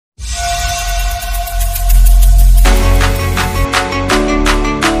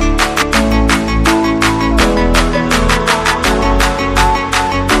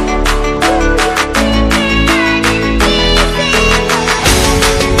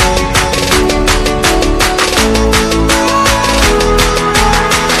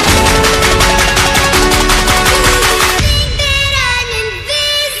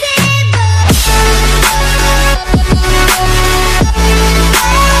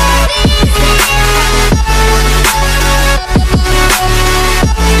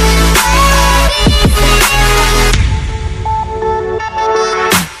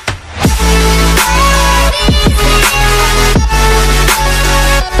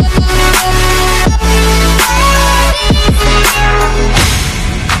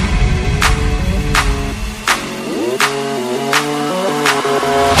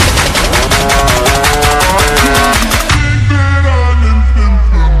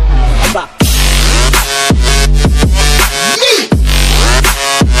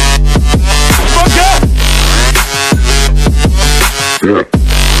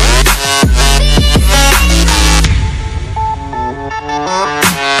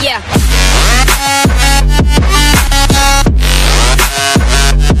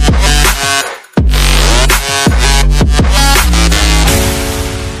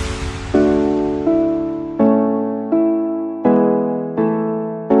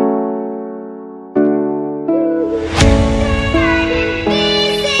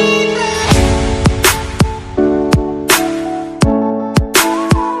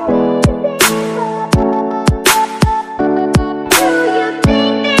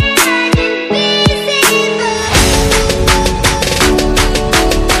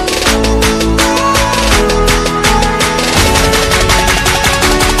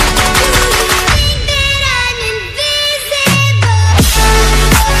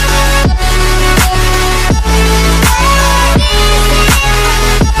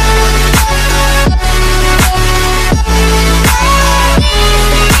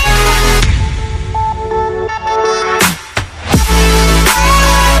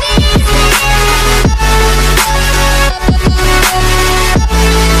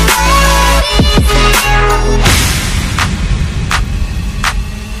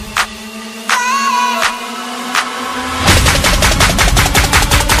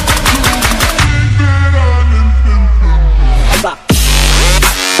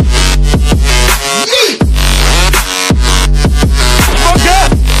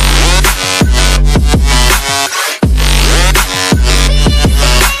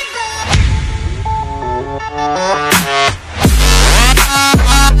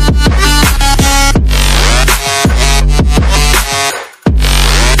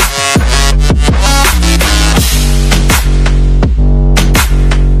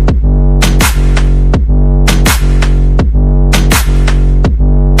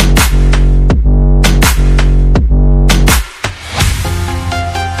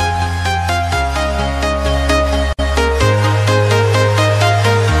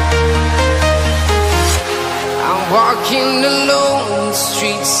walking alone, the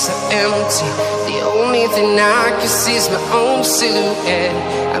streets are empty. The only thing I can see is my own silhouette.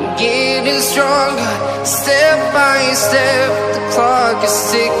 I'm getting stronger, step by step. The clock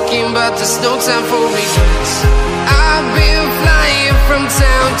is ticking, but there's no time for regrets. I've been flying from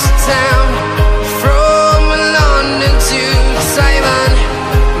town to town, from London to Taiwan.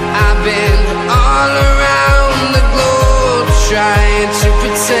 I've been all around the globe, trying to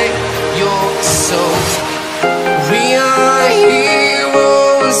protect your soul. We are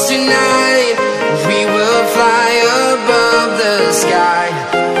heroes tonight. We will fly above the sky.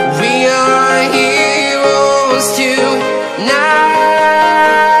 We are heroes tonight.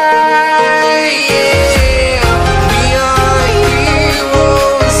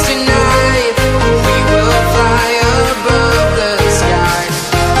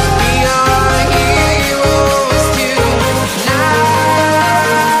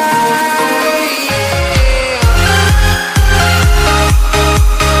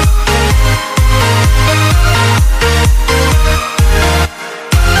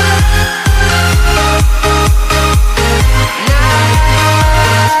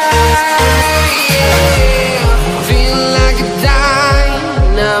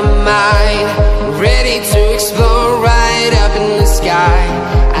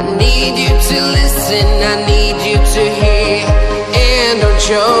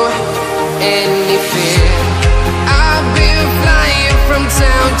 Show any fear. I've been flying from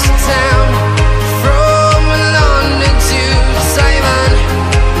town to town, from London to Taiwan.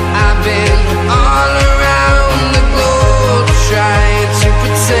 I've been all around the globe, trying to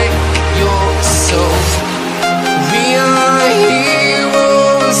protect your soul. We are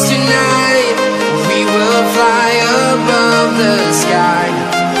heroes tonight. We will fly above the sky.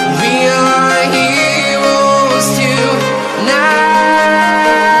 We are heroes tonight.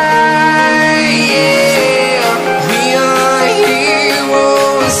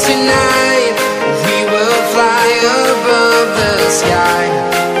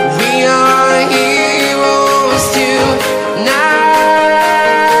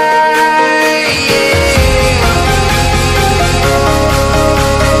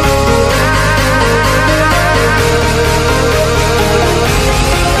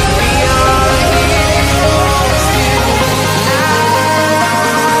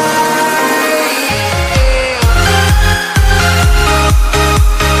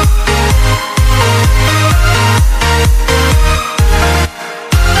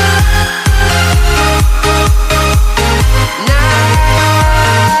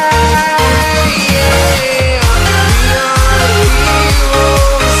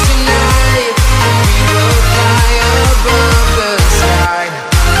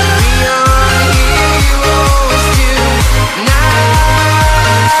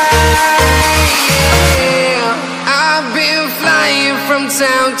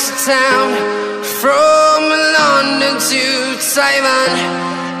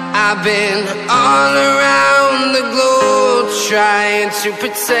 I've been all around the globe, trying to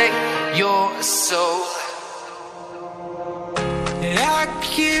protect your soul. I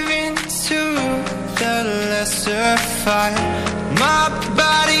give in to the lesser fight. My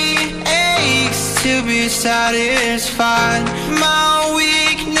body aches to be satisfied. My